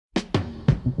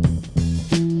You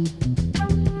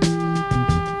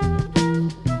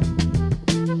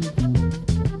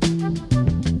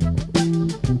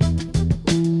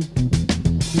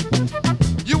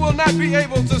will not be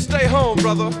able to stay home,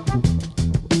 brother.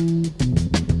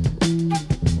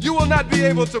 You will not be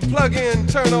able to plug in,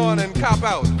 turn on, and cop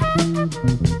out.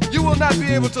 You will not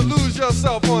be able to lose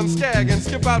yourself on Skag and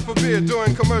skip out for beer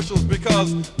during commercials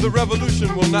because the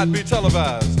revolution will not be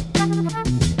televised.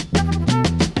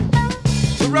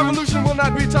 The revolution will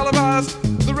not be televised.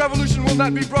 The revolution will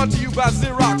not be brought to you by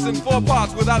Xerox in 4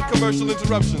 parts without commercial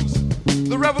interruptions.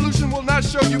 The revolution will not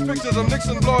show you pictures of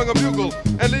Nixon blowing a bugle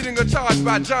and leading a charge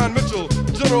by John Mitchell,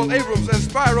 General Abrams, and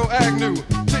Spyro Agnew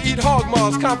to eat hog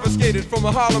maws confiscated from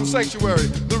a Harlem sanctuary.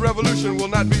 The revolution will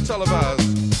not be televised.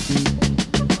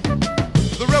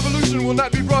 The revolution will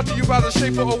not be brought to you by the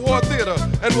Schaefer Award Theater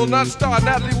and will not star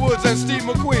Natalie Woods and Steve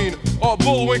McQueen or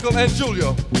Bullwinkle and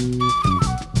Julia.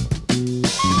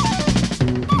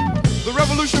 The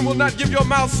revolution will not give your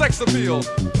mouth sex appeal.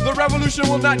 The revolution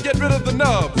will not get rid of the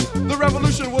nubs. The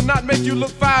revolution will not make you look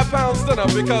 5 pounds thinner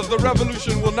because the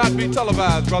revolution will not be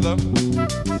televised, brother.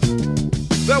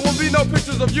 There will be no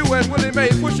pictures of you and Willie Mae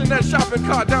pushing that shopping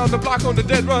cart down the block on the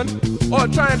dead run or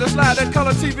trying to slide that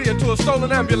color TV into a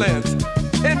stolen ambulance.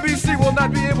 NBC will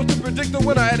not be able to predict the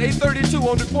winner at 8:32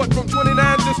 on report from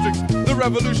 29 districts. The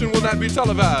revolution will not be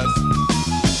televised.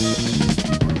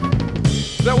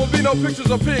 There will be no pictures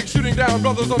of pigs shooting down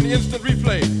brothers on the instant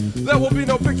replay. There will be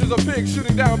no pictures of pigs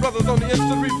shooting down brothers on the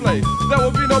instant replay. There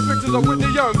will be no pictures of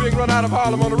Whitney Young being run out of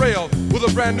Harlem on a rail with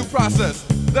a brand new process.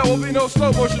 There will be no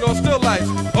slow motion or still lights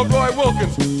of Roy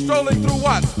Wilkins strolling through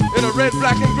Watts in a red,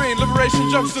 black, and green liberation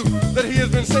jumpsuit that he has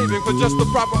been saving for just the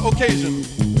proper occasion.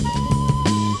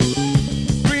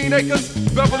 Green Acres,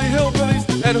 Beverly Hillbillies,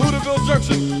 and Hooterville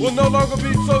Junction will no longer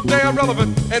be so damn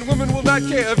relevant, and women will not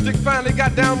care if Dick finally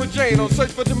got down with Jane on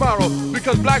Search for Tomorrow,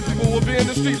 because black people will be in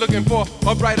the street looking for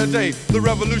a brighter day. The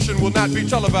revolution will not be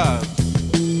televised.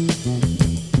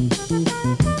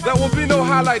 There will be no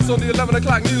highlights on the 11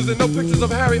 o'clock news and no pictures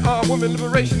of Harry armed women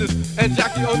liberationists and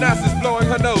Jackie Onassis blowing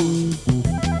her nose.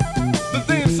 The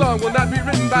theme song will not be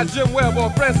written by Jim Webb or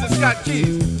Francis Scott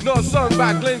Keys, nor sung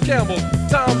by Glenn Campbell,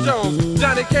 Tom Jones,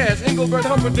 Johnny Cash, Engelbert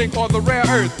Humperdinck, or The Rare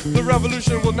Earth. The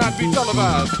revolution will not be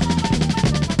televised.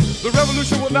 The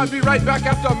revolution will not be right back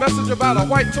after a message about a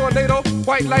white tornado,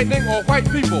 white lightning, or white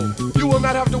people. You will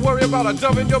not have to worry about a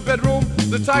dove in your bedroom,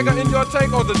 the tiger in your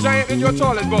tank, or the giant in your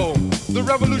toilet bowl. The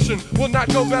revolution will not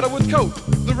go better with Coke.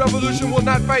 The revolution will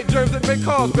not fight germs that may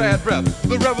cause bad breath.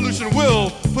 The revolution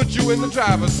will put you in the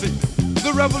driver's seat.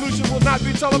 The revolution will not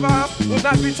be televised, will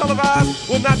not be televised,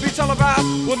 will not be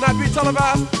televised, will not be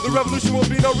televised. The revolution will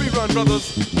be no rerun,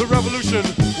 brothers. The revolution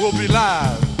will be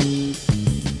live.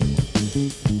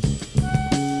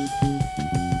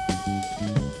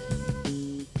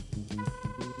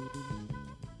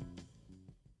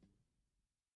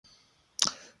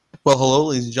 Well, hello,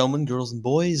 ladies and gentlemen, girls and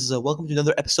boys. Welcome to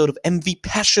another episode of MV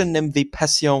Passion, MV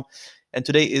Passion. And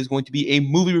today is going to be a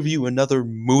movie review, another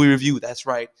movie review, that's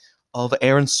right, of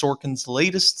Aaron Sorkin's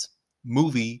latest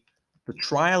movie, The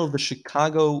Trial of the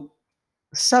Chicago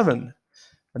 7.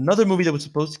 Another movie that was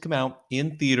supposed to come out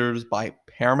in theaters by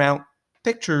Paramount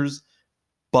Pictures,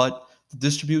 but the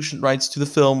distribution rights to the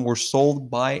film were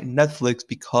sold by Netflix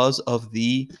because of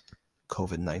the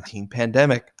COVID-19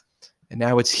 pandemic. And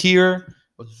now it's here.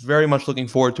 I was very much looking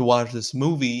forward to watch this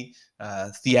movie,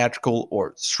 theatrical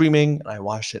or streaming, and I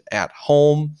watched it at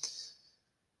home.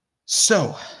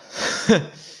 So,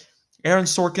 Aaron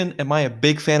Sorkin, am I a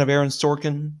big fan of Aaron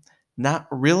Sorkin? Not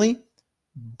really,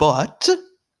 but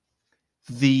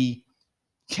the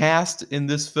cast in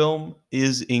this film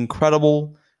is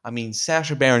incredible. I mean,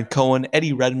 Sacha Baron Cohen,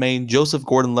 Eddie Redmayne, Joseph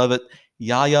Gordon-Levitt,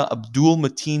 Yahya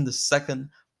Abdul-Mateen II,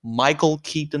 Michael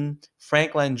Keaton,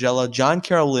 Frank Langella, John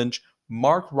Carroll Lynch,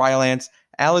 Mark Rylance,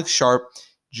 Alex Sharp,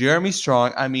 Jeremy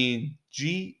Strong. I mean,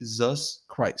 Jesus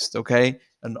Christ, okay?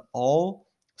 An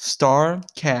all-star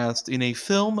cast in a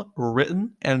film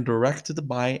written and directed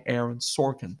by Aaron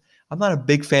Sorkin. I'm not a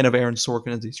big fan of Aaron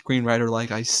Sorkin as a screenwriter,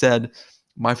 like I said.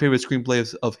 My favorite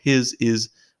screenplay of his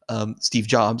is Steve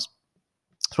Jobs.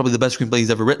 It's probably the best screenplay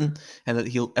he's ever written and that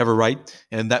he'll ever write.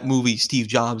 And that movie, Steve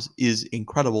Jobs, is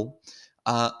incredible.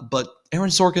 But Aaron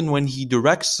Sorkin, when he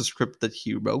directs the script that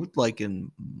he wrote, like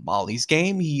in Molly's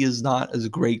Game, he is not as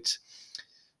great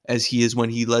as he is when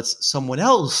he lets someone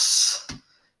else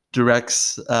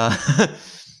directs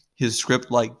his script,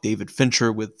 like David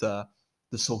Fincher with The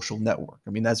Social Network. I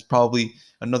mean, that's probably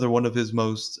another one of his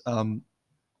most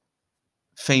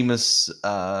famous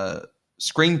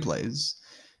screenplays.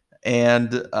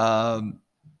 And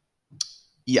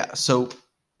yeah, so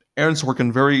Aaron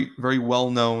Sorkin, very, very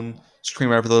well-known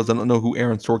screenwriter. For those that don't know who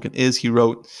Aaron Sorkin is, he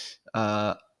wrote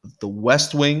The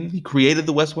West Wing. He created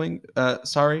The West Wing.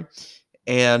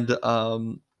 And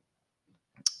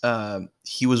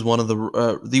he was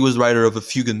he was writer of A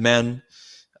Few Good Men,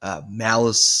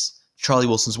 Malice, Charlie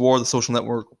Wilson's War, The Social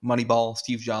Network, Moneyball,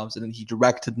 Steve Jobs, and then he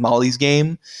directed Molly's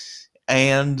Game,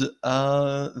 and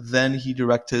then he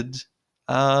directed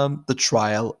The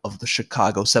Trial of the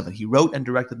Chicago 7. He wrote and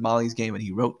directed Molly's Game, and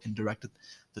he wrote and directed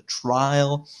The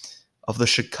Trial of the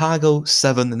Chicago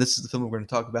 7, and this is the film we're going to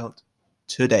talk about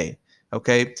today.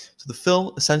 Okay, so the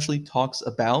film essentially talks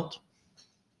about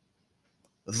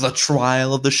the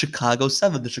trial of the Chicago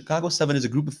 7. The Chicago 7 is a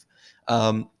group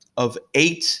of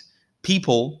 8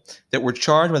 people that were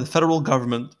charged by the federal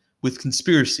government with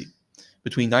conspiracy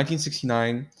between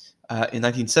 1969 and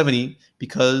 1970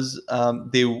 because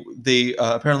they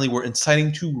apparently were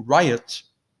inciting to riot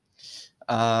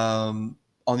on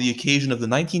the occasion of the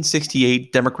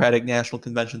 1968 Democratic National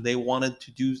Convention. They wanted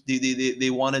to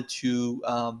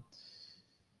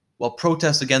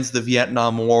protest against the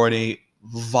Vietnam War in a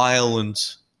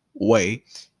violent way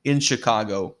in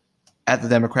Chicago at the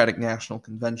Democratic National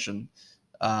Convention,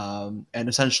 and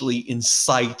essentially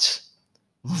incite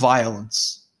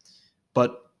violence.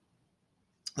 But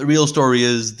the real story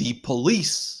is the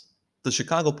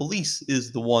Chicago police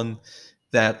is the one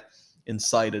that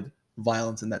incited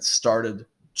violence and that started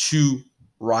to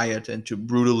riot and to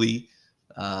brutally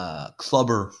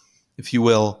clubber, if you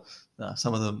will,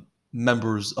 some of the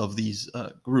members of these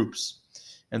groups.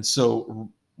 And so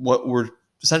what we're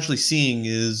essentially seeing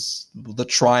is the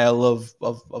trial of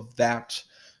that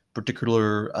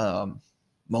particular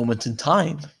moment in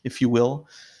time, if you will.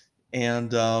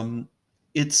 And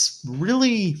it's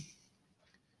really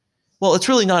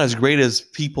not as great as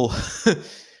people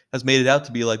has made it out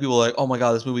to be. Like, people are like, oh my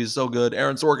God, this movie is so good.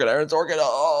 Aaron Sorkin,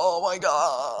 oh my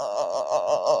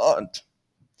God.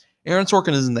 Aaron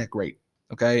Sorkin isn't that great,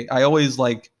 okay?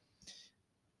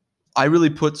 I really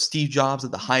put Steve Jobs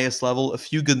at the highest level. A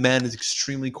Few Good Men is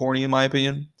extremely corny, in my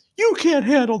opinion. You can't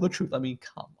handle the truth. I mean,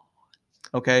 come on.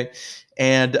 Okay?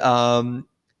 And The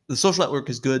Social Network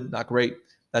is good, not great.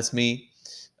 That's me.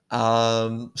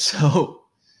 So,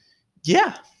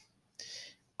 yeah.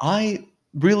 I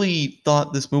really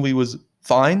thought this movie was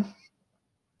fine.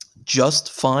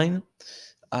 Just fine.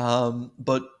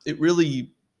 But it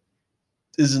really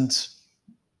isn't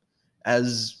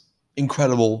as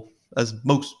incredible as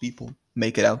most people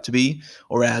make it out to be,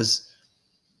 or as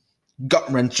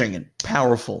gut-wrenching and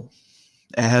powerful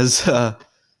as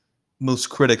most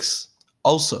critics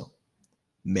also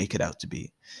make it out to be.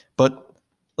 But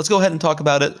let's go ahead and talk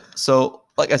about it. So,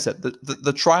 like I said,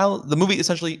 the trial, the movie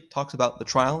essentially talks about the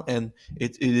trial, and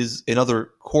it is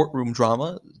another courtroom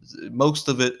drama. Most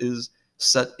of it is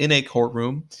set in a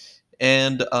courtroom,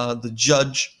 and the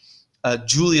judge,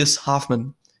 Julius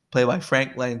Hoffman, played by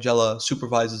Frank Langella,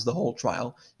 supervises the whole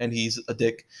trial, and he's a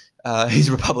dick. He's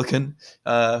a Republican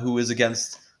who is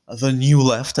against the new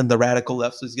left and the radical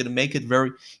left. So he's going to make it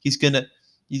very. He is going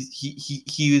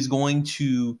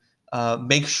to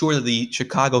make sure that the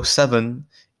Chicago 7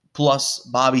 plus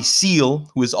Bobby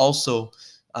Seale, who is also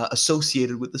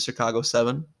associated with the Chicago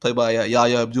 7, played by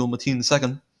Yahya Abdul-Mateen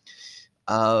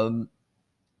II.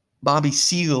 Bobby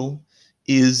Seale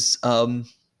is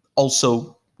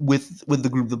also with the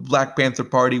group, the Black Panther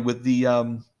Party, with the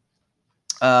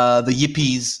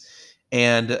Yippies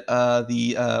and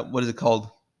the what is it called?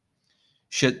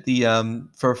 Shit, the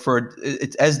for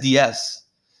it's SDS.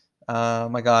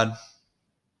 My God,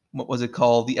 what was it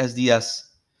called? The SDS.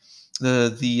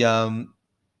 The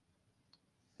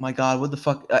my God, what the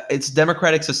fuck? It's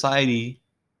Democratic Society.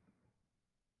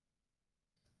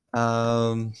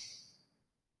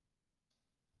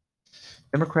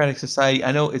 Democratic Society.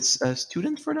 I know it's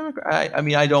Students for Democratic. I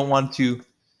mean, I don't want to.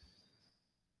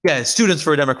 Yeah, Students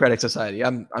for a Democratic Society.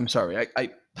 I'm sorry. I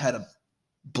had a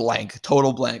blank,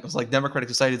 total blank. I was like, Democratic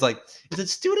Society. It's like, is it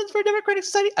Students for a Democratic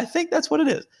Society? I think that's what it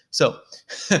is. So,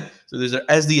 so there's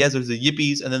SDS, there's the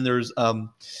Yippies, and then there's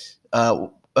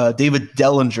David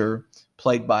Dellinger,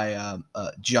 played by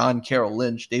John Carroll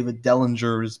Lynch. David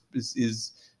Dellinger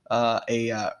is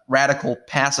a radical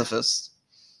pacifist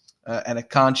and a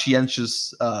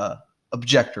conscientious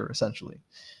objector, essentially.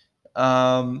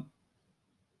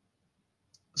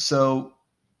 So,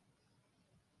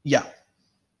 yeah.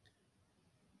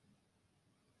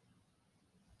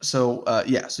 So,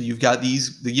 so you've got the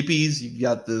Yippies, you've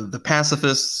got the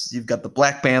pacifists, you've got the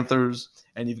Black Panthers,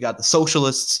 and you've got the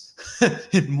socialists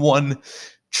in one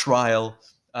trial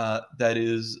that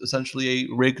is essentially a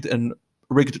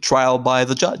rigged trial by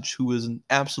the judge, who is an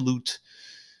absolute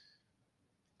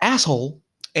asshole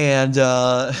And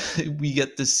we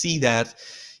get to see that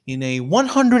in a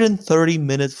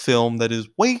 130-minute film that is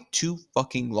way too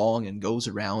fucking long and goes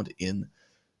around in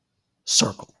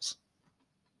circles.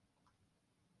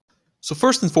 So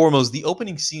first and foremost, the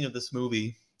opening scene of this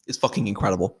movie is fucking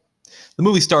incredible. The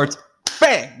movie starts,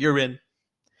 bang, you're in.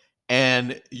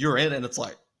 And it's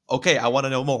like, okay, I want to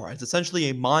know more. It's essentially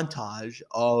a montage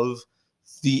of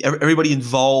everybody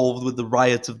involved with the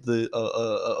riots of the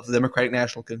Democratic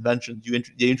National Convention.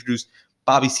 They introduced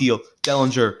Bobby Seale,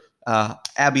 Dellinger,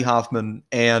 Abby Hoffman,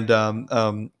 and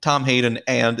Tom Hayden,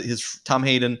 and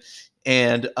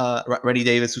Rennie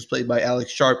Davis, who's played by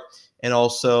Alex Sharp, and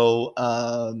also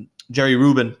Jerry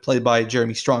Rubin, played by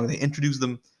Jeremy Strong. They introduced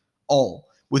them all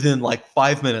within like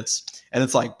 5 minutes. And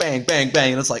it's like bang, bang,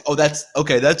 bang. And it's like, oh, that's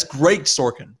great,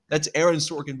 Sorkin. That's Aaron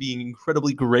Sorkin being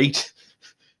incredibly great.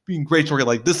 Being great Sorkin.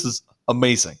 Like, this is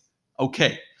amazing.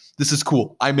 Okay, this is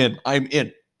cool. I'm in.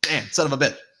 Damn, son of a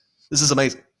bitch. This is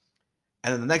amazing.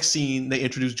 And in the next scene, they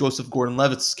introduce Joseph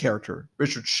Gordon-Levitt's character,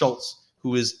 Richard Schultz,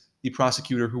 who is the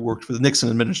prosecutor who worked for the Nixon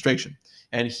administration.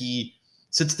 And he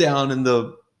sits down in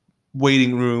the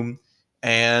waiting room,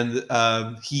 and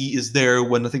he is there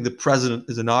when I think the president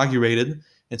is inaugurated.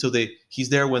 And so he's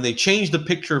there when they change the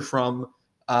picture from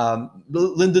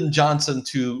Lyndon Johnson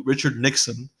to Richard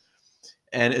Nixon.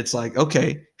 And it's like,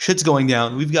 okay, shit's going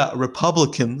down. We've got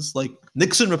Republicans, like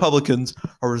Nixon Republicans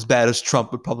are as bad as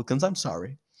Trump Republicans. I'm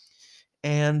sorry.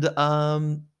 And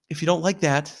if you don't like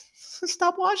that,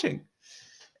 stop watching.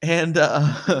 And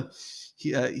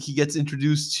he gets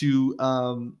introduced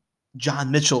to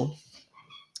John Mitchell,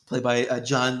 played by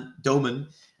John Doman.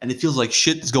 And it feels like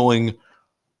shit is going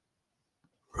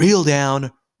real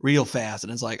down, real fast.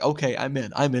 And it's like, okay, I'm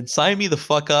in. Sign me the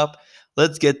fuck up.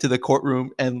 Let's get to the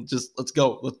courtroom and just let's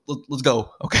go. Let's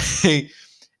go. Okay.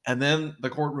 And then the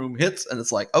courtroom hits and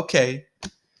it's like, okay,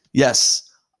 yes,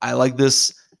 I like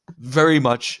this very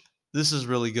much. This is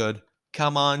really good.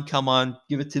 Come on.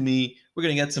 Give it to me. We're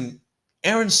going to get some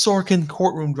Aaron Sorkin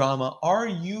courtroom drama. Are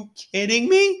you kidding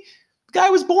me? The guy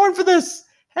was born for this.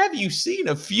 Have you seen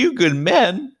A Few Good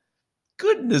Men?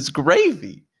 Goodness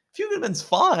gravy. Few Good Men's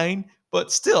fine,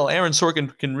 but still, Aaron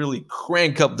Sorkin can really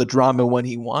crank up the drama when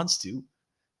he wants to.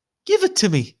 Give it to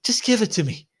me. Just give it to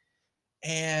me.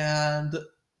 And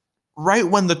right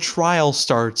when the trial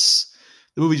starts,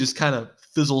 the movie just kind of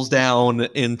fizzles down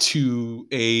into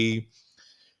a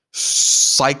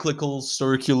cyclical,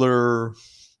 circular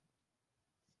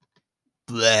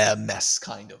mess,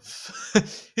 kind of.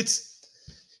 It's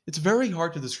very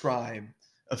hard to describe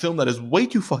a film that is way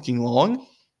too fucking long,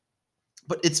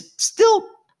 but it's still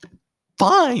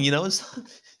fine,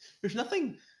 there's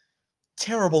nothing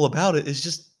terrible about it.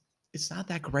 It's not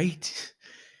that great.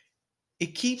 They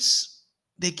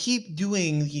keep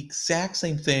doing the exact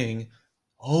same thing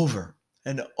over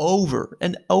and over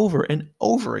and over and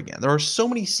over again. There are so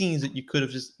many scenes that you could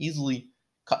have just easily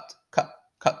cut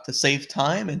to save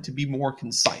time and to be more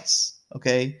concise,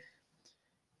 okay?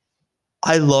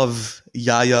 I love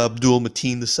Yahya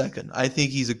Abdul-Mateen II. I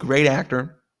think he's a great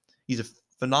actor. He's a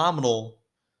phenomenal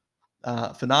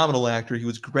actor. He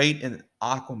was great in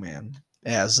Aquaman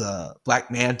as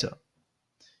Black Manta.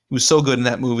 He was so good in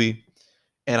that movie,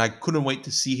 and I couldn't wait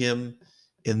to see him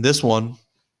in this one.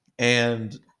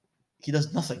 And he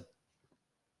does nothing.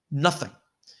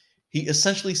 He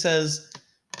essentially says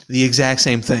the exact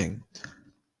same thing.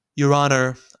 Your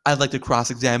Honor, I'd like to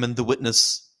cross-examine the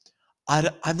witness.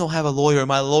 I don't have a lawyer.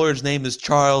 My lawyer's name is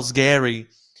Charles Gary,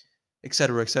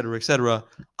 etc., etc., etc.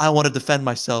 I want to defend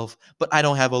myself, but I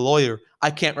don't have a lawyer.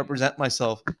 I can't represent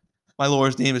myself. My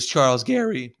lawyer's name is Charles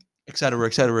Gary, etc.,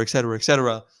 etc., etc.,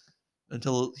 etc.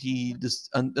 Until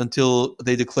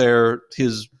they declare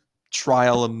his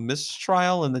trial a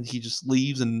mistrial, and then he just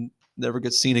leaves and never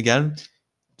gets seen again.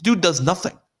 The dude does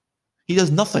nothing. He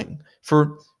does nothing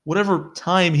for whatever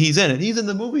time he's in. And he's in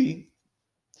the movie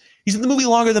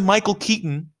longer than Michael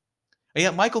Keaton. And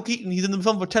yet Michael Keaton, he's in the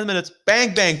film for 10 minutes.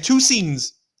 Bang, bang, 2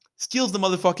 scenes. Steals the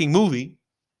motherfucking movie.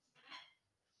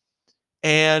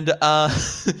 And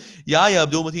Yahya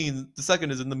Abdul-Mateen II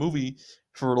is in the movie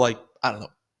for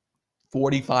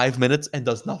 45 minutes and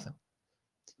does nothing.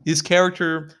 His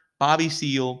character, Bobby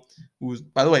Seale, who's,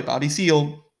 by the way, Bobby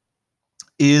Seale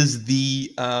is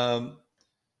the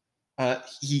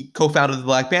he co-founded the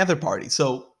Black Panther Party.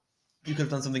 So you could have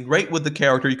done something great with the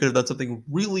character. You could have done something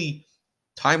really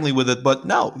timely with it, but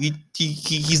no,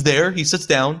 he's there. He sits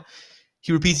down.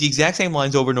 He repeats the exact same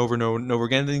lines over and over and over and over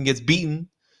again, and then gets beaten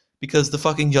because the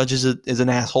fucking judge is an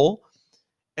asshole.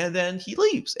 And then he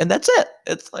leaves, and that's it.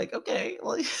 It's like, okay,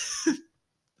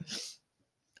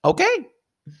 okay.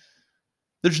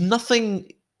 There's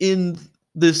nothing in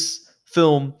this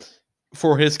film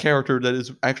for his character that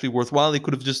is actually worthwhile. They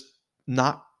could have just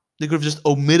not. They could have just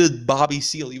omitted Bobby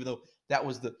Seale, even though that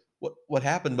was the what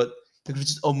happened. But they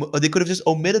could have just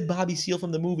omitted Bobby Seale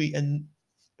from the movie, and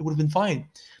it would have been fine.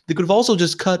 They could have also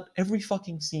just cut every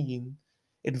fucking scene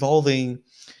involving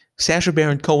Sacha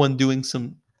Baron Cohen doing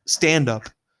some stand-up.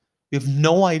 We have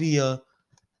no idea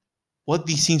what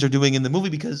these scenes are doing in the movie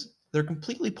because they're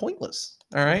completely pointless.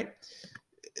 All right,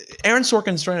 Aaron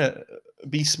Sorkin's trying to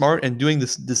be smart and doing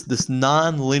this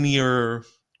non-linear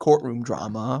courtroom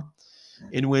drama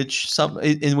in which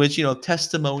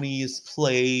testimony is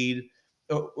played,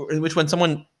 or in which when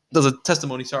someone does a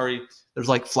testimony, there's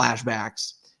like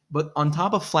flashbacks. But on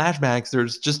top of flashbacks,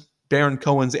 there's just Baron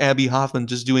Cohen's Abby Hoffman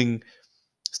just doing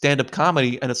stand-up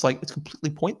comedy, and it's like it's completely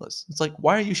pointless. It's like,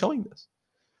 why are you showing this?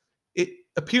 It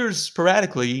appears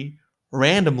sporadically,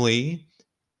 randomly,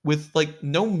 with like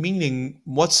no meaning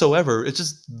whatsoever. It's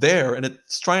just there, and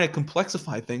it's trying to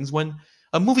complexify things. When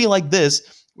a movie like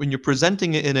this, when you're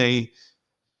presenting it in a,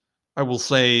 I will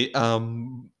say,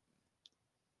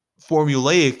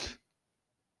 formulaic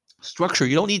structure,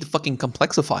 you don't need to fucking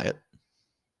complexify it.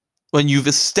 When you've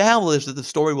established that the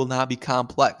story will not be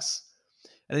complex,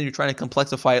 and then you're trying to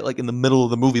complexify it like in the middle of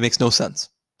the movie, it makes no sense.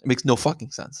 It makes no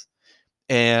fucking sense.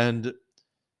 And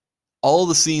all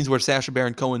the scenes where Sacha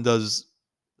Baron Cohen does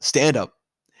stand-up,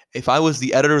 if I was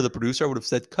the editor or the producer, I would have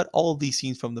said, cut all of these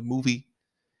scenes from the movie,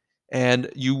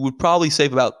 and you would probably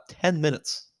save about 10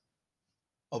 minutes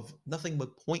of nothing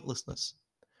but pointlessness.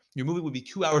 Your movie would be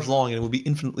 2 hours long, and it would be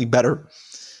infinitely better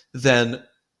than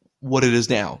what it is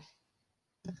now.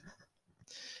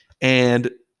 And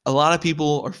a lot of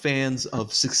people are fans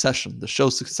of Succession, the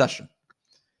show Succession.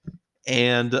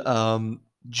 And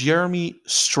Jeremy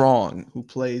Strong, who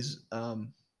plays the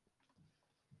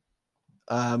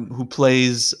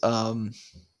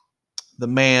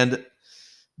man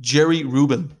Jerry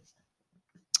Rubin,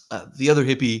 the other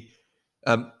hippie.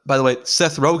 By the way,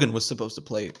 Seth Rogen was supposed to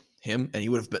play him, and he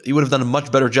would have done a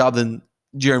much better job than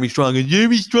Jeremy Strong. And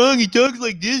Jeremy Strong, he talks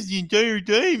like this the entire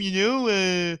time, you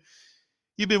know.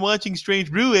 You've been watching Strange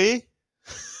Brew, eh?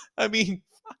 I mean,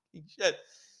 fucking shit.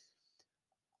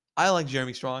 I like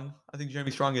Jeremy Strong. I think Jeremy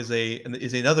Strong is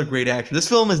another great actor. This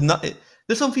film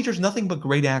features nothing but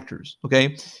great actors.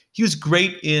 Okay, he was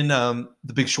great in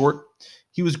The Big Short.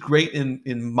 He was great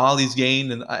in Molly's Game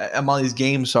and Molly's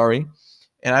Game. Sorry,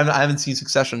 and I haven't seen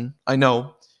Succession. I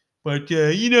know, but what do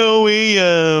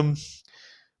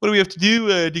we have to do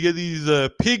to get these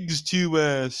pigs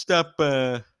to stop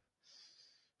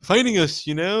fighting us,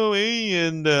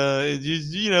 and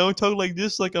just, talk like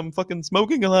this, like I'm fucking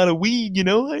smoking a lot of weed,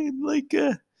 why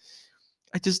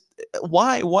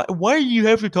do you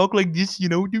have to talk like this,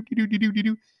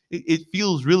 It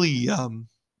feels really, I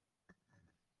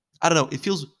don't know, it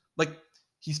feels like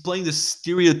he's playing this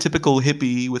stereotypical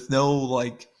hippie with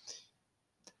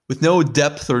no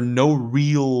depth or no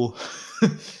real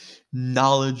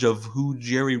knowledge of who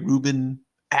Jerry Rubin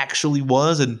actually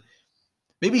was, and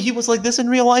maybe he was like this in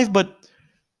real life, but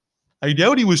I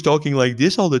doubt he was talking like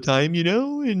this all the time,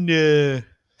 and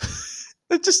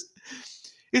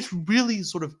it's really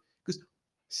sort of, because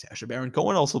Sacha Baron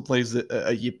Cohen also plays a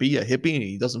hippie, and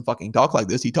he doesn't fucking talk like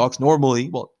this. He talks normally.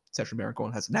 Well, Sacha Baron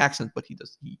Cohen has an accent, but he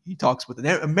talks with an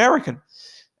American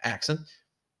accent,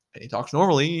 and he talks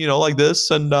normally, like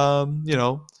this, and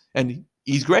and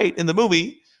he's great in the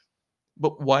movie.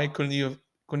 But why couldn't you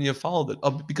have followed it?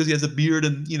 Because he has a beard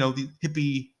and, the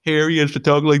hippie hair. He has to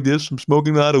talk like this. I'm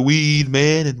smoking a lot of weed,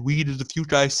 man, and weed is the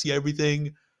future. I see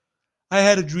everything. I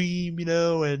had a dream,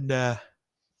 and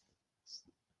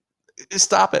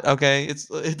stop it, okay?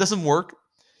 It doesn't work,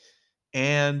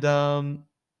 and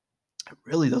it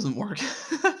really doesn't work.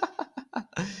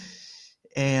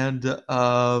 And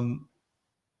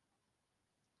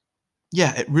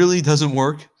yeah, it really doesn't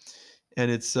work, and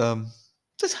it's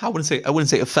just I wouldn't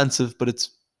say offensive, but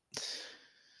it's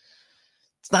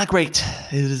not great.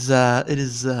 It is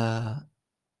not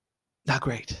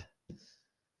great.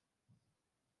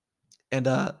 And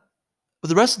but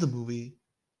the rest of the movie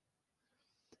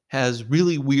has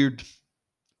really weird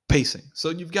pacing. So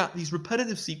you've got these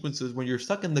repetitive sequences when you're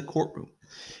stuck in the courtroom.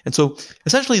 And so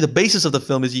essentially the basis of the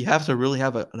film is you have to really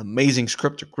have an amazing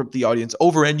script to grip the audience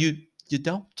over, and you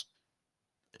don't.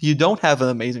 You don't have an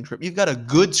amazing script. You've got a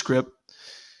good script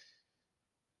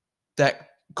that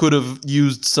could have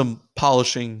used some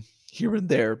polishing here and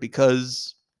there,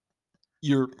 because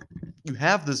you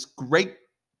have this great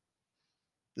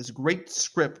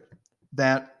script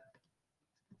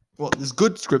this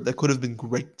good script that could have been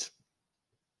great,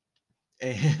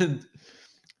 and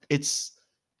it's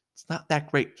not that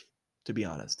great, to be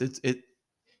honest.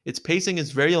 Its pacing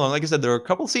is very long. Like I said, there are a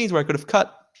couple scenes where I could have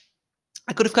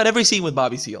cut every scene with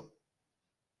Bobby Seale.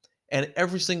 And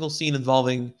every single scene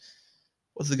involving,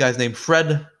 what's the guy's name?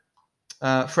 Fred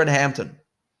Hampton.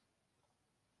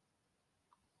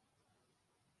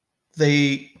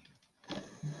 They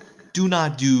do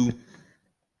not do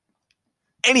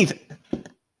anything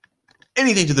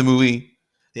to the movie.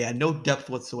 They had no depth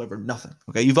whatsoever, nothing.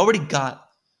 Okay, you've already got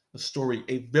a story,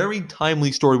 a very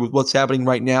timely story with what's happening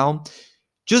right now,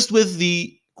 just with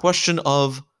the question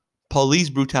of police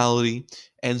brutality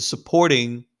and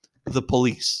supporting the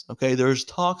police. Okay, there's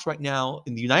talks right now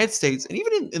in the United States and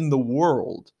even in the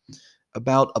world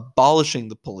about abolishing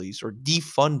the police or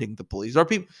defunding the police. There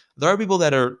are people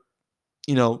that are,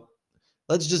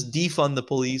 let's just defund the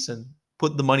police and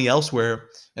put the money elsewhere.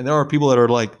 And there are people that are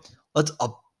like, let's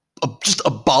just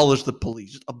abolish the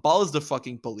police, just abolish the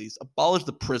fucking police, abolish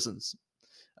the prisons,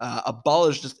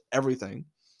 abolish just everything.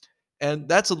 And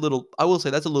that's a little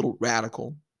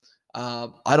radical.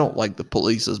 I don't like the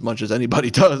police as much as anybody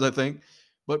does, I think.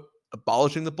 But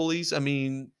abolishing the police, I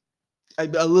mean,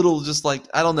 a little just like,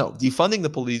 I don't know, defunding the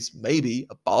police, maybe.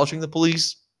 Abolishing the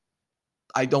police,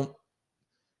 I don't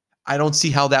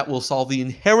see how that will solve the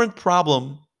inherent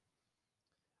problem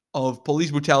of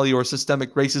police brutality or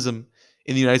systemic racism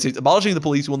in the United States. Abolishing the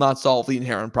police will not solve the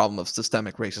inherent problem of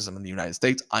systemic racism in the United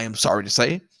States. I am sorry to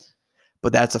say,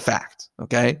 but that's a fact,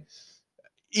 okay?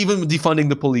 Even defunding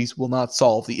the police will not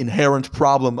solve the inherent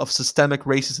problem of systemic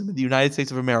racism in the United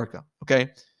States of America, okay?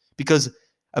 Because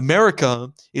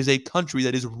America is a country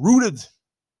that is rooted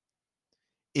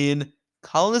in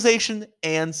colonization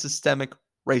and systemic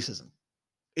racism.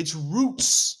 Its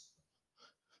roots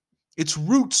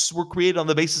were created on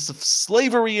the basis of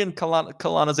slavery and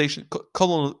colonization,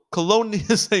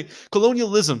 colonialism,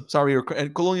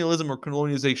 or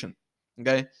colonization,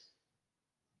 okay?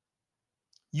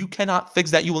 You cannot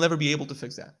fix that. You will never be able to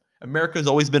fix that. America has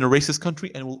always been a racist country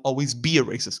and will always be a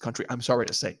racist country. I'm sorry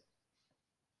to say.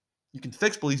 You can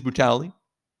fix police brutality.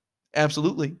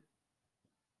 Absolutely.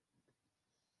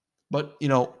 But,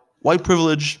 white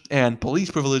privilege and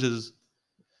police privilege is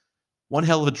one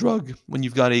hell of a drug when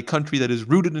you've got a country that is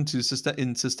rooted in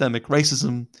systemic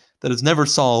racism, that has never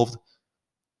solved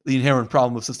the inherent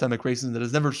problem of systemic racism, that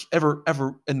has never,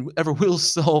 ever will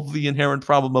solve the inherent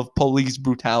problem of police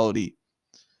brutality.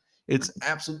 It's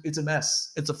a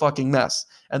mess. It's a fucking mess.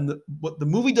 And what the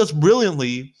movie does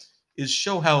brilliantly is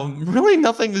show how really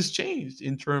nothing has changed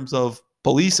in terms of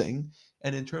policing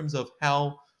and in terms of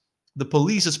how the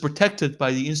police is protected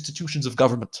by the institutions of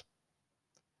government.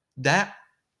 That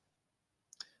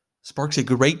sparks a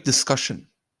great discussion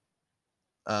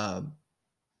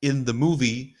in the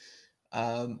movie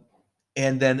and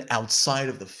then outside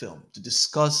of the film to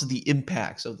discuss the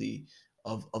impacts of the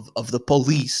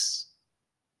police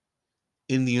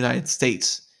in the United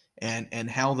States and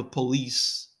how the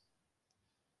police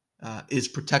is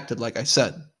protected. Like I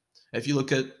said, if you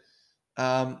look at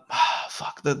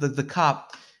the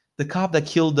cop that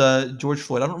killed George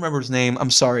Floyd. I don't remember his name. I'm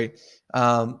sorry.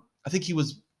 I think he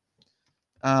was.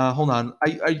 Hold on.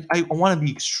 I want to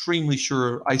be extremely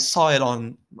sure. I saw it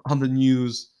on the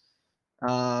news.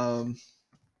 I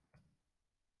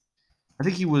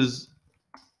think he was.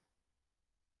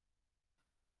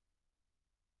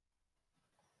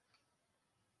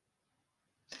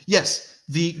 Yes,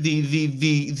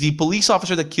 the police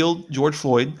officer that killed George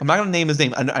Floyd. I'm not going to name his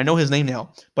name. I know his name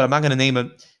now, but I'm not going to name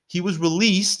it. He was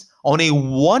released on a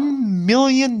 $1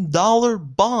 million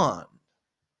bond.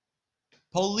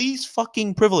 Police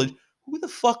fucking privilege. Who the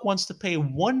fuck wants to pay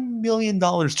 $1 million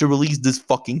to release this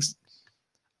fucking?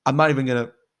 I'm not even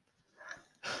gonna.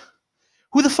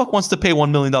 Who the fuck wants to pay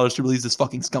 $1 million to release this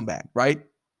fucking scumbag? Right?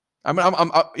 You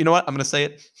know what? I'm gonna say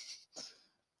it.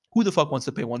 Who the fuck wants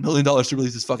to pay $1 million to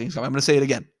release this fucking scumbag? I'm gonna say it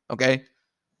again. Okay? It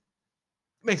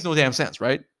makes no damn sense,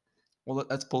 right? Well,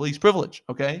 that's police privilege.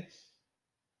 Okay?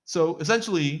 So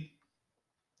essentially,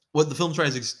 what the film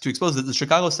tries to expose is that the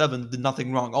Chicago 7 did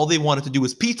nothing wrong. All they wanted to do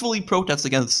was peacefully protest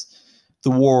against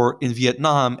the war in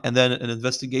Vietnam, and then an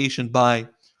investigation by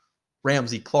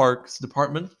Ramsey Clark's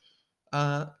department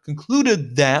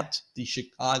concluded that the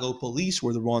Chicago police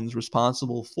were the ones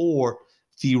responsible for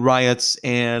the riots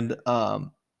and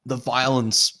the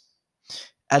violence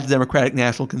at the Democratic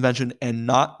National Convention and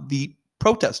not the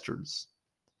protesters.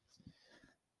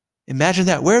 Imagine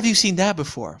that. Where have you seen that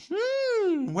before?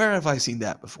 Where have I seen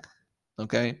that before?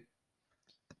 Okay.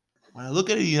 When I look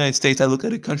at the United States, I look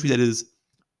at a country that is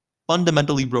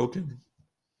fundamentally broken.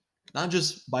 Not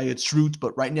just by its roots,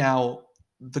 but right now,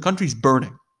 the country's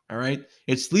burning. All right.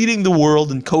 It's leading the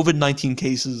world in COVID-19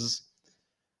 cases.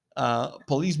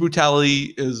 Police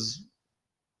brutality is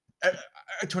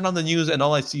I turn on the news and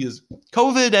all I see is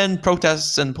COVID and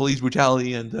protests and police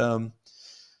brutality and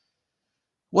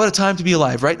what a time to be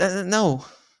alive, right? No.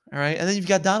 All right. And then you've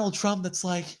got Donald Trump that's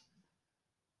like,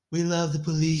 we love the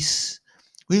police.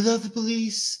 We love the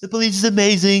police. The police is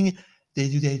amazing. They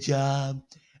do their job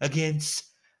against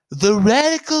the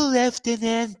radical left and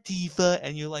Antifa.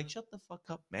 And you're like, shut the fuck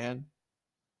up, man.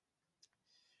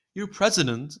 You're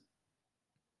president.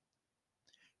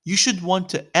 You should want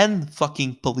to end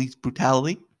fucking police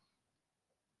brutality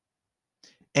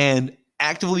and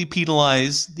actively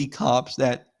penalize the cops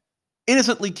that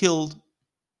innocently killed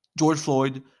George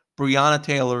Floyd, Breonna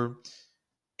Taylor,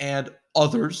 and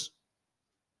others.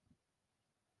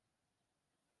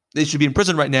 They should be in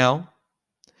prison right now.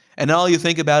 And all you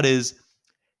think about is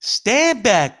stand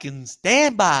back and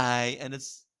stand by. And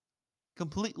it's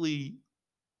completely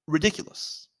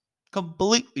ridiculous.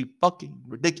 Completely fucking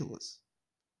ridiculous.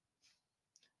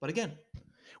 But again,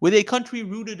 with a country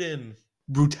rooted in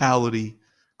brutality,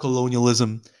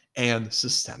 colonialism, and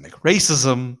systemic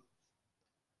racism,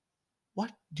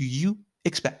 what do you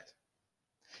expect?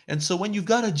 And so when you've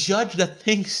got a judge that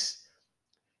thinks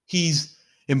he's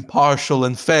impartial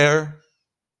and fair,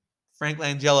 Frank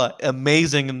Langella,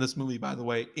 amazing in this movie, by the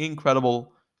way,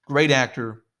 incredible, great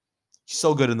actor,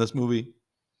 so good in this movie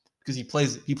because he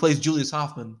plays Julius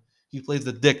Hoffman, he plays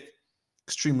the dick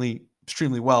extremely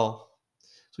well.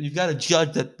 So you've got a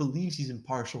judge that believes he's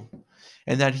impartial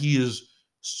and that he is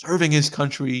serving his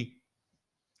country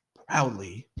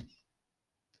proudly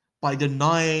by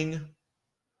denying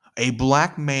a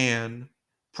black man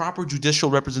proper judicial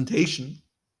representation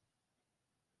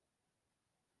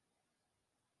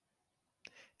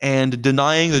and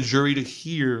denying the jury to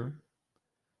hear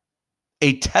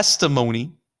a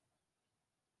testimony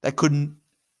that could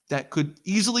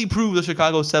easily prove the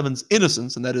Chicago 7's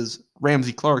innocence, and that is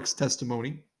Ramsey Clark's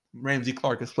testimony. Ramsey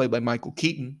Clark is played by Michael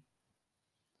Keaton.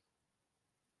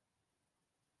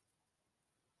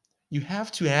 You have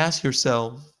to ask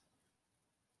yourself,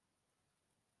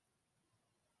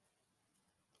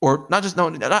 or not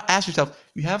ask yourself,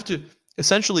 you have to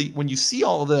essentially, when you see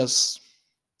all of this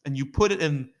and you put it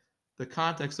in the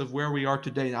context of where we are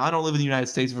today. Now, I don't live in the United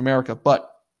States of America, but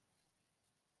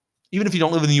even if you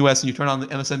don't live in the U.S. and you turn on the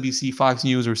MSNBC, Fox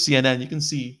News, or CNN, you can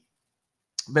see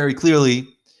very clearly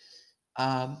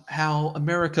how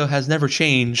America has never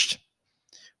changed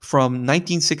from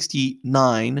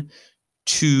 1969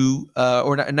 to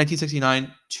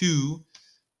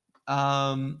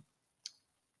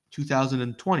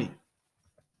 2020.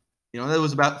 That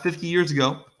was about 50 years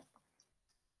ago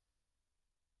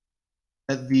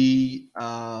that the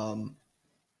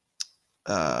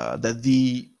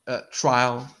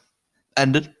trial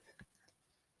ended,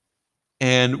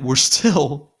 and we're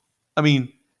still,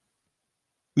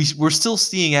 we're still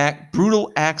seeing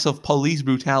brutal acts of police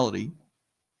brutality,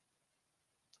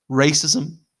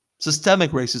 racism,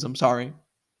 systemic racism,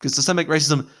 because systemic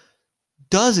racism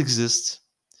does exist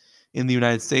in the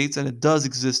United States, and it does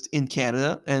exist in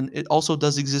Canada, and it also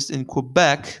does exist in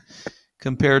Quebec,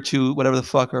 compared to whatever the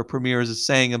fuck our premiers is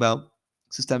saying about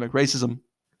systemic racism.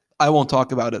 I won't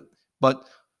talk about it, but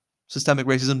systemic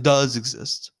racism does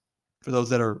exist. For those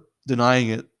that are denying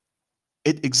it,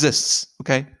 it exists,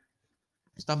 okay?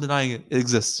 Stop denying it. It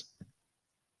exists.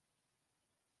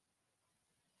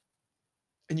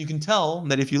 And you can tell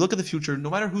that if you look at the future, no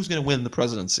matter who's going to win the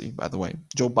presidency, by the way,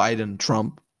 Joe Biden,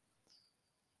 Trump,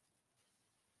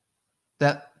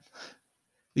 that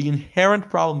the inherent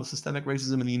problem of systemic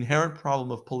racism and the inherent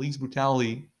problem of police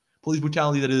brutality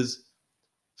that is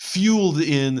fueled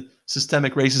in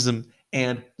systemic racism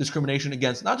and discrimination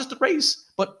against not just the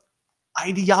race, but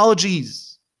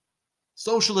ideologies,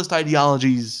 socialist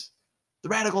ideologies, the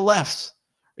radical left,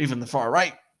 even the far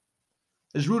right,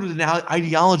 is rooted in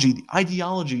ideology. The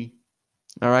ideology,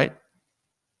 all right,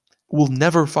 will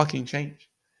never fucking change.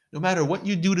 No matter what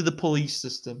you do to the police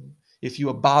system, if you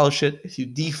abolish it, if you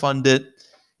defund it,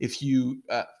 if you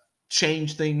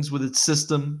change things with its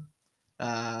system, like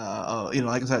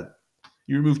I said,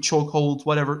 you remove chokeholds,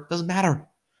 whatever, doesn't matter.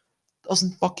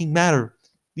 Doesn't fucking matter.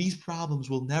 These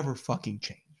problems will never fucking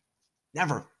change.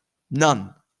 Never.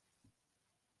 None.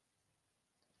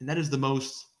 And that is the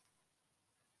most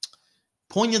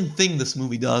poignant thing this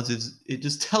movie does, is it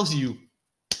just tells you,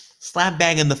 slap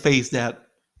bang in the face, that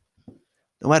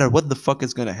no matter what the fuck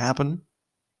is going to happen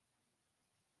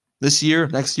this year,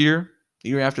 next year, the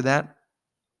year after that,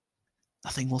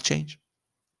 nothing will change.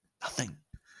 Nothing.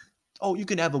 Oh, you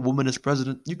can have a woman as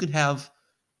president. You can have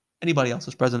anybody else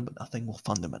as president, but nothing will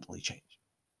fundamentally change.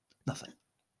 Nothing.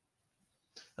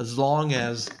 As long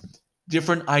as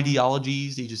different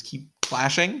ideologies, they just keep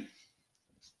clashing,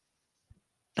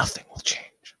 nothing will change.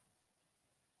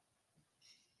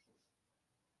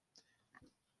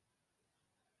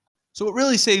 So what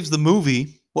really saves the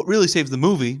movie,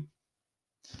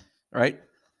 right?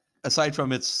 Aside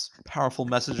from its powerful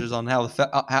messages on how the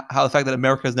fact that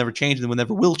America has never changed and will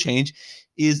never will change,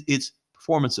 is its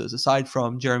performances. Aside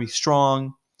from Jeremy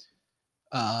Strong,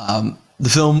 the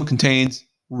film contains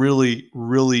really,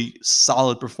 really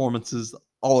solid performances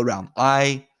all around.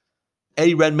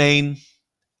 Eddie Redmayne,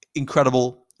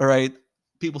 incredible. All right,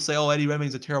 people say, "Oh, Eddie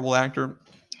Redmayne's a terrible actor."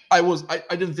 I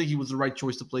didn't think he was the right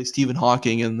choice to play Stephen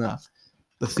Hawking in the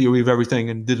Theory of Everything,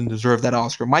 and didn't deserve that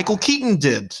Oscar. Michael Keaton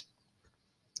did.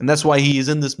 And that's why he is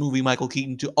in this movie, Michael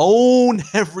Keaton, to own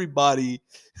everybody.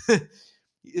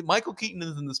 Michael Keaton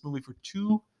is in this movie for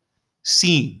 2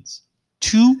 scenes.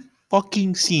 2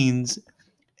 fucking scenes.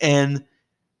 And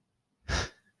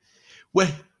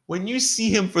when you see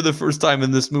him for the first time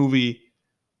in this movie,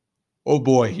 oh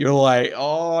boy, you're like,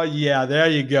 oh yeah, there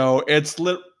you go. It's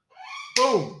lit.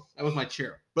 Boom. That was my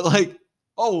chair. But like,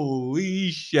 holy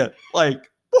shit.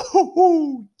 Like,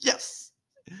 woohoo, yes.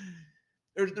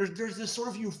 There's this sort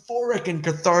of euphoric and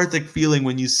cathartic feeling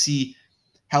when you see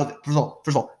how, first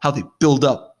of all, how they build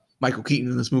up Michael Keaton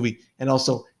in this movie, and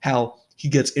also how he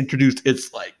gets introduced.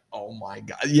 It's like, oh my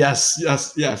god, yes.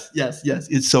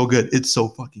 It's so good. It's so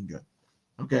fucking good.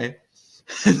 Okay,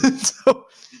 so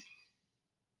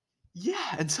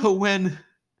yeah, and so when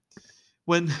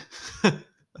when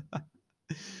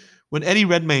Eddie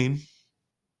Redmayne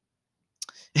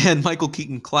and Michael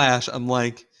Keaton clash, I'm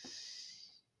like,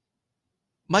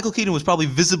 Michael Keaton was probably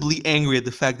visibly angry at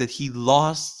the fact that he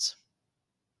lost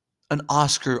an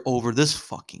Oscar over this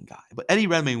fucking guy. But Eddie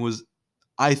Redmayne was,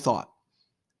 I thought,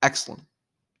 excellent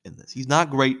in this. He's not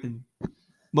great in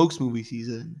most movies he's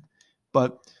in,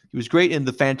 but he was great in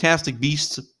the Fantastic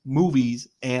Beasts movies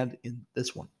and in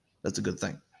this one. That's a good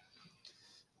thing.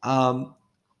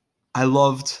 I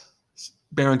loved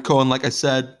Baron Cohen, like I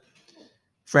said.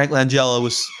 Frank Langella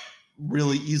was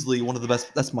really easily one of the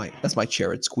best. That's my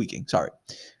chair. It's squeaking. Sorry.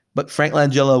 But Frank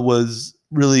Langella was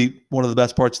really one of the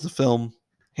best parts of the film,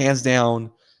 hands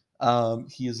down.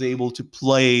 He is able to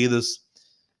play this.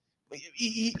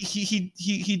 He's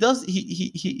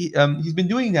been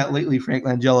doing that lately. Frank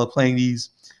Langella playing these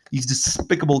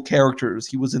despicable characters.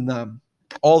 He was in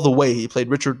All the Way. He played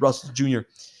Richard Russell Jr.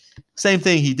 Same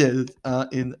thing he did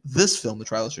in this film, The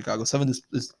Trial of Chicago 7.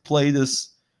 This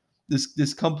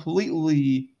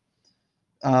completely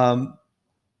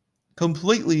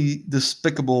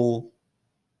despicable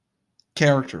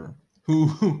character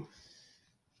who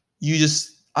you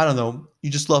just, I don't know, you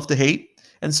just love to hate.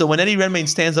 And so when Eddie Redmayne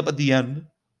stands up at the end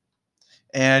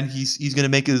and he's going to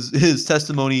make his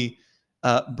testimony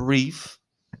brief,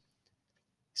 he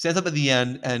stands up at the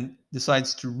end and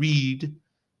decides to read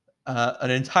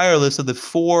an entire list of the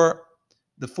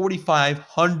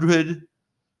 4,500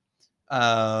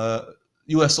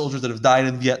 U.S. soldiers that have died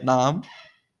in Vietnam.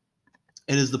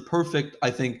 It is the perfect,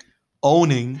 I think,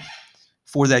 owning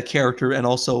for that character, and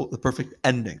also the perfect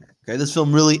ending. Okay, this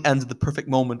film really ends at the perfect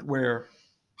moment where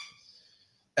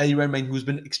Eddie Redmayne, who's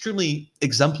been extremely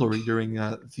exemplary during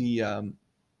the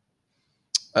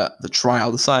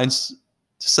trial, decides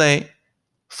to say,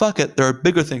 "Fuck it, there are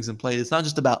bigger things in play. It's not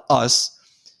just about us.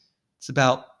 It's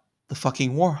about the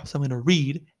fucking war." So I'm going to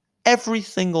read every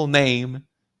single name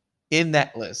in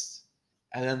that list,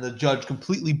 and then the judge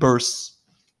completely bursts.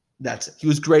 That's it. He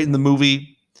was great in the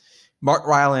movie. Mark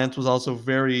Rylance was also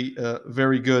very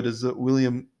good as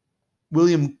William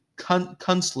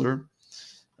Kunstler.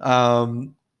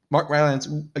 Mark Rylance,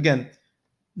 again,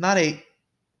 not a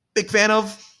big fan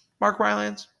of Mark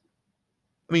Rylance.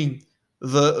 I mean,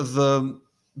 the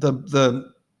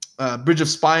Bridge of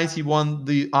Spies, he won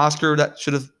the Oscar. That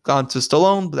should have gone to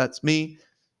Stallone, but that's me.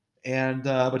 And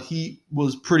but he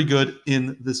was pretty good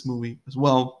in this movie as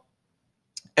well.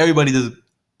 Everybody did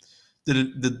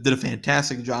a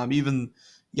fantastic job. Even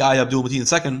Yahya Abdul-Mateen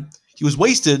II, he was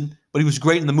wasted, but he was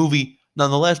great in the movie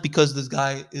nonetheless, because this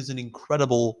guy is an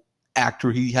incredible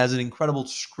actor. He has an incredible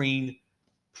screen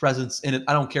presence in it.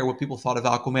 I don't care what people thought of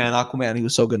Aquaman. He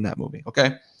was so good in that movie.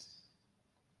 Okay,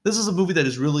 this is a movie that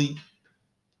is really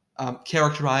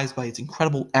characterized by its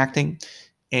incredible acting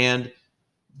and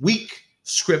weak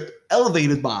script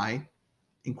elevated by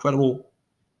incredible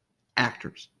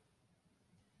actors.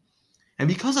 And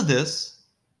because of this,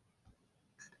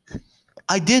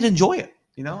 I did enjoy it.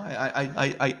 You know,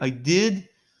 I did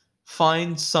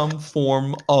find some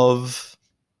form of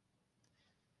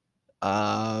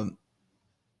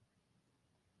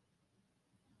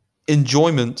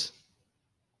enjoyment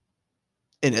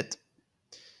in it.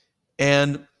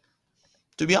 And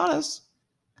to be honest,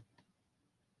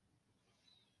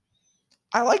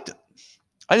 I liked it.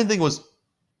 I didn't think it was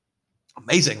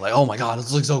amazing. Like, oh my God,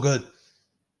 this looks so good.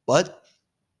 but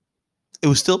it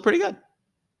was still pretty good.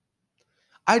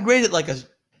 I'd rate it like a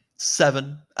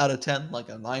 7 out of 10, like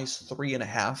a nice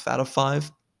 3.5 out of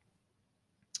 5.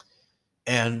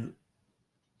 And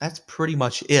that's pretty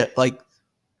much it. Like,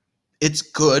 it's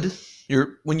good.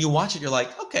 When you watch it, you're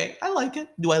like, okay, I like it.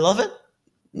 Do I love it?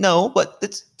 No, but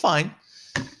it's fine.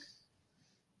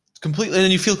 It's completely, and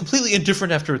then you feel completely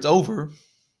indifferent after it's over.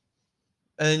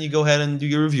 And then you go ahead and do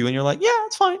your review, and you're like, yeah,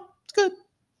 it's fine. It's good.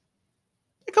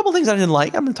 A couple things I didn't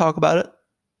like. I'm going to talk about it.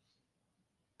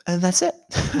 And that's it.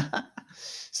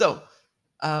 So,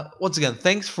 once again,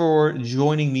 thanks for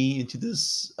joining me into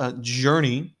this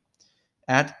journey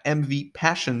at MV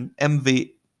Passion,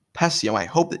 MV Passion. I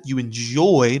hope that you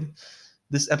enjoyed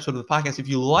this episode of the podcast. If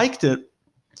you liked it,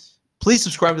 please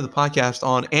subscribe to the podcast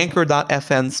on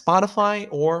Anchor.fm, Spotify,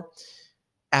 or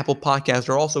Apple Podcasts.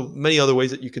 There are also many other ways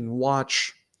that you can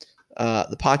watch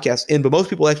the podcast in, but most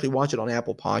people actually watch it on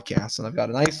Apple Podcasts. And I've got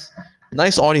a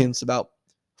nice audience. About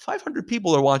 500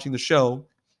 people are watching the show.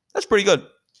 That's pretty good.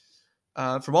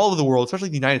 From all over the world, especially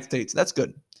the United States. That's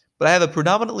good. But I have a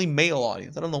predominantly male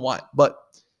audience. I don't know why, but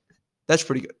that's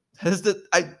pretty good.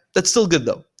 That's still good,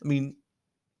 though. I mean,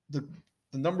 the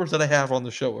numbers that I have on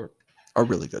the show are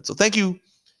really good. So thank you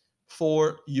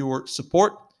for your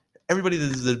support. Everybody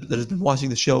that has been watching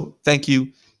the show, thank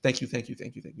you. Thank you.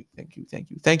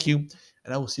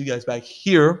 And I will see you guys back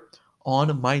here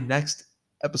on my next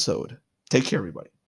episode. Take care, everybody.